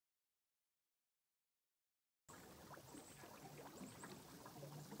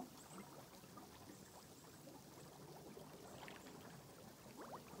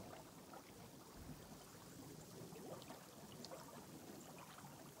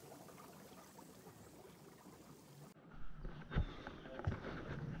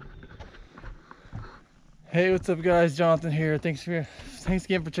Hey, what's up guys? Jonathan here. Thanks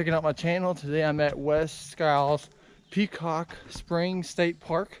again for checking out my channel. Today I'm at Wes Skiles Peacock Spring State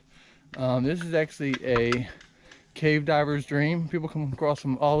Park. This is actually a cave diver's dream. People come across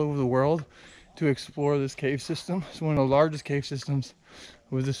from all over the world to explore this cave system. It's one of the largest cave systems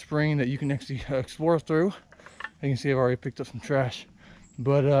with a spring that you can actually explore through. You can see I've already picked up some trash.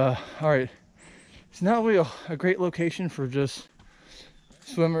 But all right, it's not really a great location for just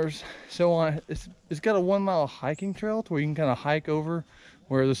swimmers. So on, it's got a 1 mile hiking trail to where you can kind of hike over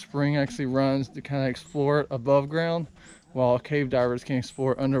where the spring actually runs to kind of explore it above ground, while cave divers can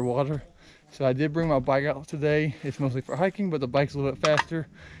explore underwater. So I did bring my bike out today. It's mostly for hiking, but the bike's a little bit faster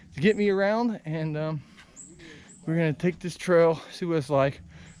to get me around. And we're gonna take this trail, see what it's like.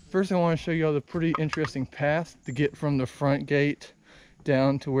 First I want to show you all the pretty interesting path to get from the front gate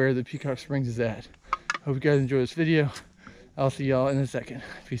down to where the Peacock Springs is at. Hope you guys enjoy this video. I'll see y'all in a second.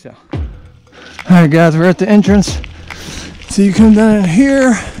 Peace out. Alright guys, we're at the entrance. So you come down in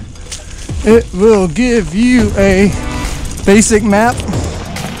here, it will give you a basic map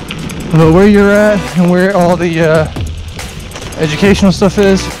of where you're at and where all the educational stuff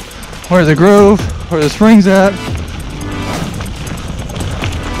is, where the grove, where the spring's at.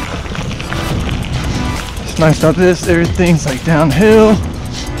 It's nice about this, everything's like downhill.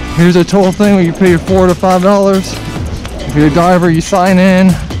 Here's a toll thing where you pay your $4 to $5. If you're a diver, you sign in.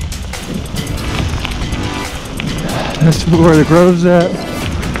 That's where the grove's at,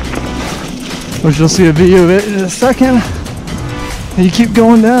 which you'll see a video of it in a second. And you keep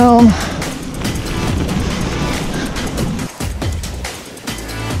going down.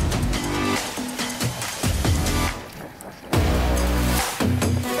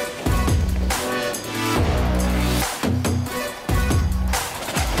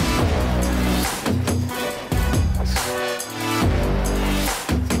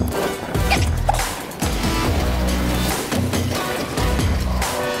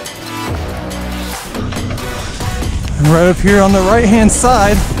 And right up here on the right hand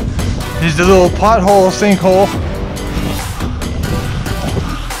side is the little pothole sinkhole.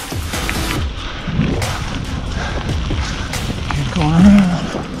 Keep going around.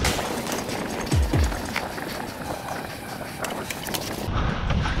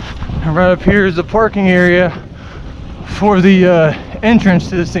 And right up here is the parking area for the entrance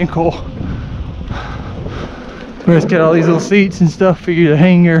to the sinkhole, where it's got all these little seats and stuff for you to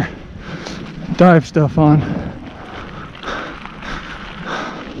hang your dive stuff on.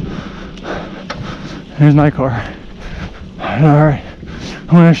 Here's my car. Alright, I'm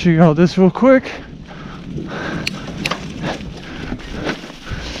gonna show you all this real quick.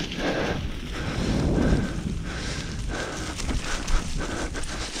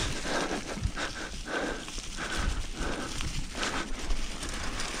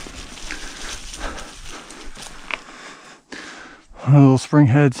 One of the little spring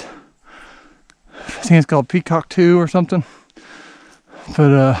heads. I think it's called Peacock 2 or something.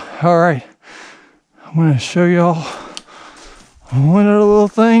 But alright. I'm going to show y'all one other little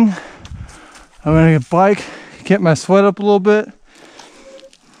thing. I'm going to get a bike, get my sweat up a little bit,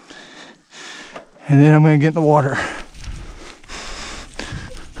 and then I'm going to get in the water.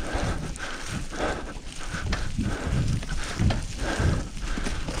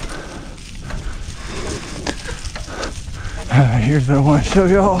 Here's what I want to show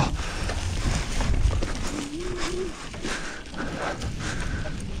y'all.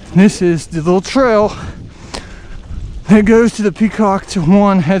 This is the little trail that goes to the Peacock to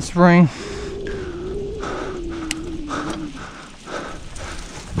 1 head spring.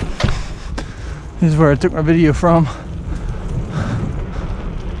 This is where I took my video from.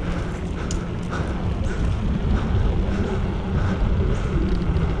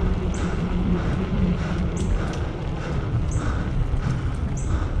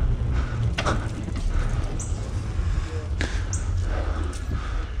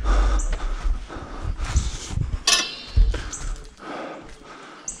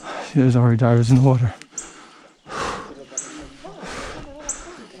 See, there's already divers in the water.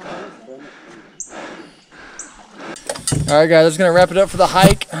 Alright guys, that's gonna wrap it up for the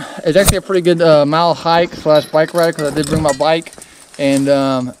hike. It's actually a pretty good mile hike slash bike ride, because I did bring my bike. And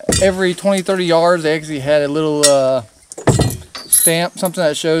every 20-30 yards they actually had a little stamp, something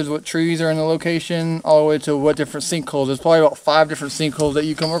that shows what trees are in the location, all the way to what different sinkholes. There's probably about 5 different sinkholes that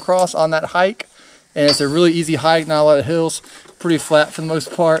you come across on that hike. And it's a really easy hike, not a lot of hills, pretty flat for the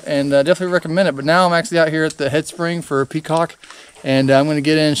most part, and definitely recommend it. But now I'm actually out here at the head spring for Peacock, and I'm going to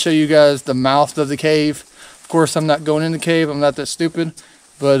get in and show you guys the mouth of the cave. Of course, I'm not going in the cave, I'm not that stupid,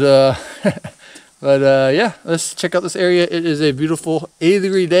 but yeah, let's check out this area. It is a beautiful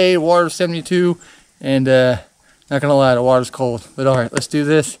 80-degree day, water 72, And not gonna lie, the water's cold. But all right, let's do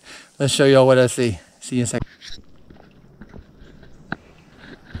this. Let's show y'all what I see. See you in a second.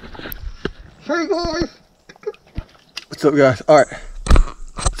 Hey guys! What's up, guys? All right,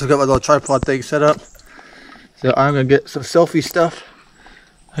 so I got my little tripod thing set up. So I'm gonna get some selfie stuff.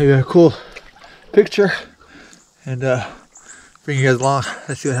 I got a cool picture and bring you guys along.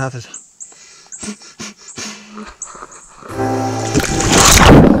 Let's see what happens.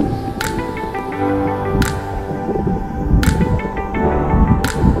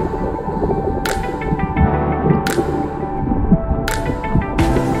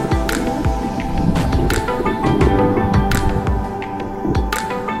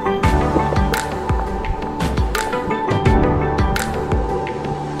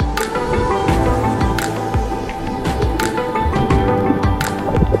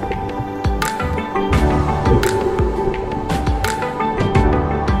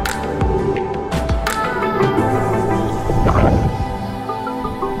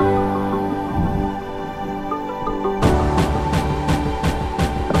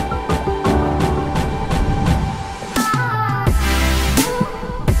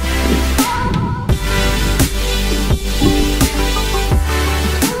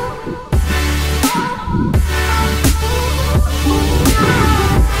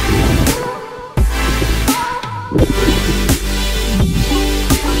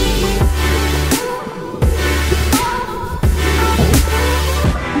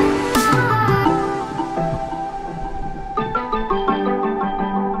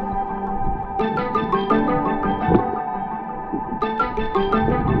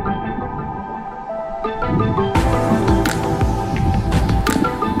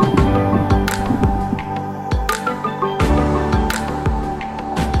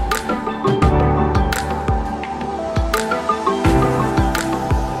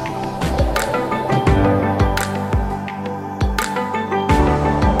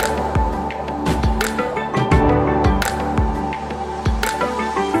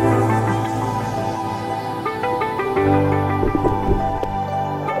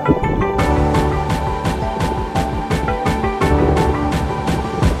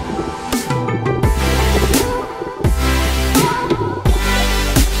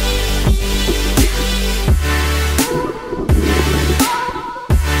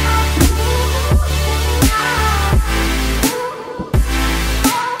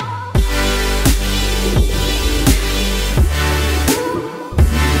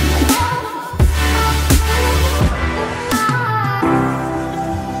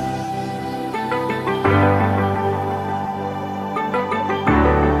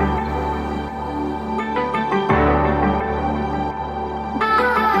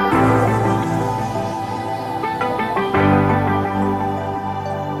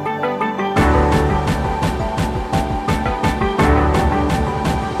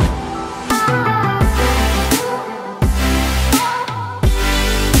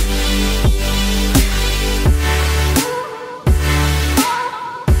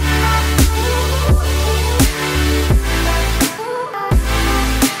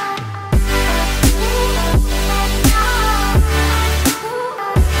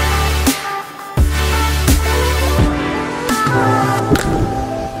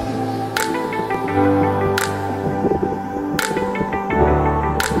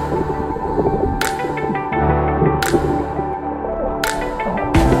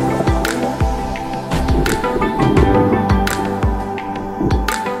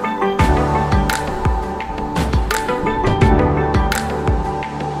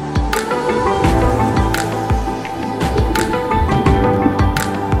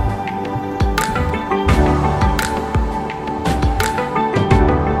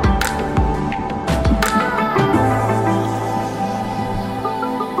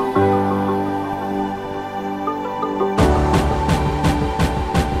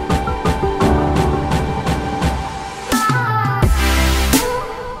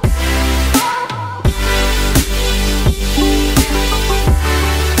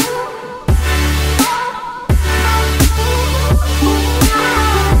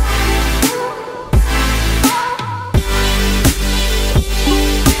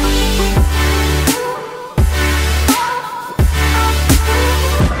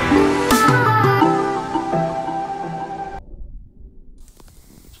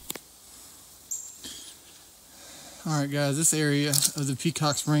 Alright guys, this area of the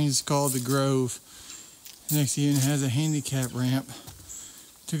Peacock Springs is called the Grove. Next to you it has a handicap ramp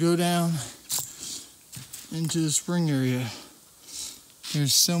to go down into the spring area.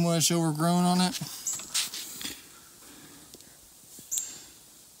 There's so much overgrown on it.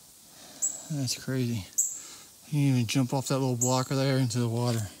 That's crazy. You can even jump off that little blocker there into the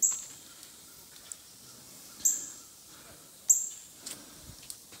water.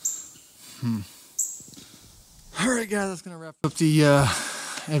 Alright guys, that's going to wrap up the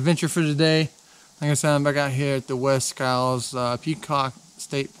adventure for today. Like I said, I'm back out here at the Wes Skiles Peacock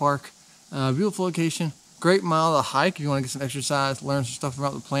State Park. Beautiful location. Great mile to hike if you want to get some exercise, learn some stuff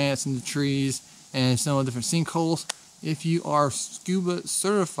about the plants and the trees and some of the different sinkholes. If you are scuba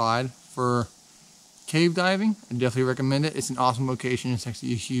certified for cave diving, I definitely recommend it. It's an awesome location. It's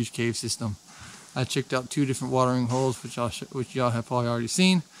actually a huge cave system. I checked out 2 different watering holes, which y'all have probably already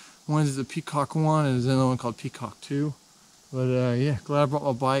seen. One is the Peacock 1 and there's another one called Peacock 2. But yeah, glad I brought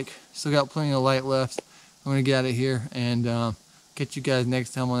my bike. Still got plenty of light left. I'm going to get out of here and catch you guys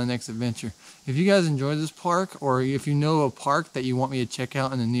next time on the next adventure. If you guys enjoyed this park, or if you know a park that you want me to check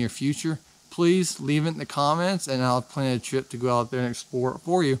out in the near future, please leave it in the comments and I'll plan a trip to go out there and explore it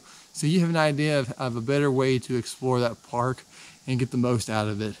for you, so you have an idea of a better way to explore that park and get the most out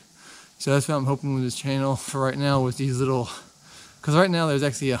of it. So that's what I'm hoping with this channel for right now, with these little, because right now there's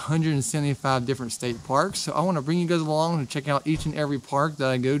actually 175 different state parks. So I want to bring you guys along to check out each and every park that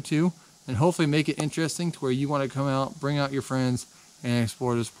I go to, and hopefully make it interesting to where you want to come out, bring out your friends, and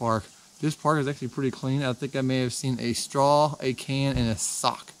explore this park. This park is actually pretty clean. I think I may have seen a straw, a can, and a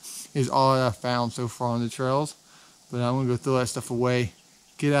sock is all that I found so far on the trails. But I'm going to go throw that stuff away,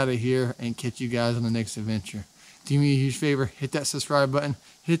 get out of here, and catch you guys on the next adventure. Do me a huge favor, hit that subscribe button,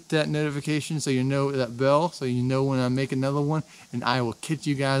 hit that notification so you know that bell, so you know when I make another one, and I will catch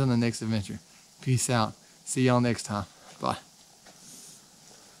you guys on the next adventure. Peace out. See y'all next time. Bye.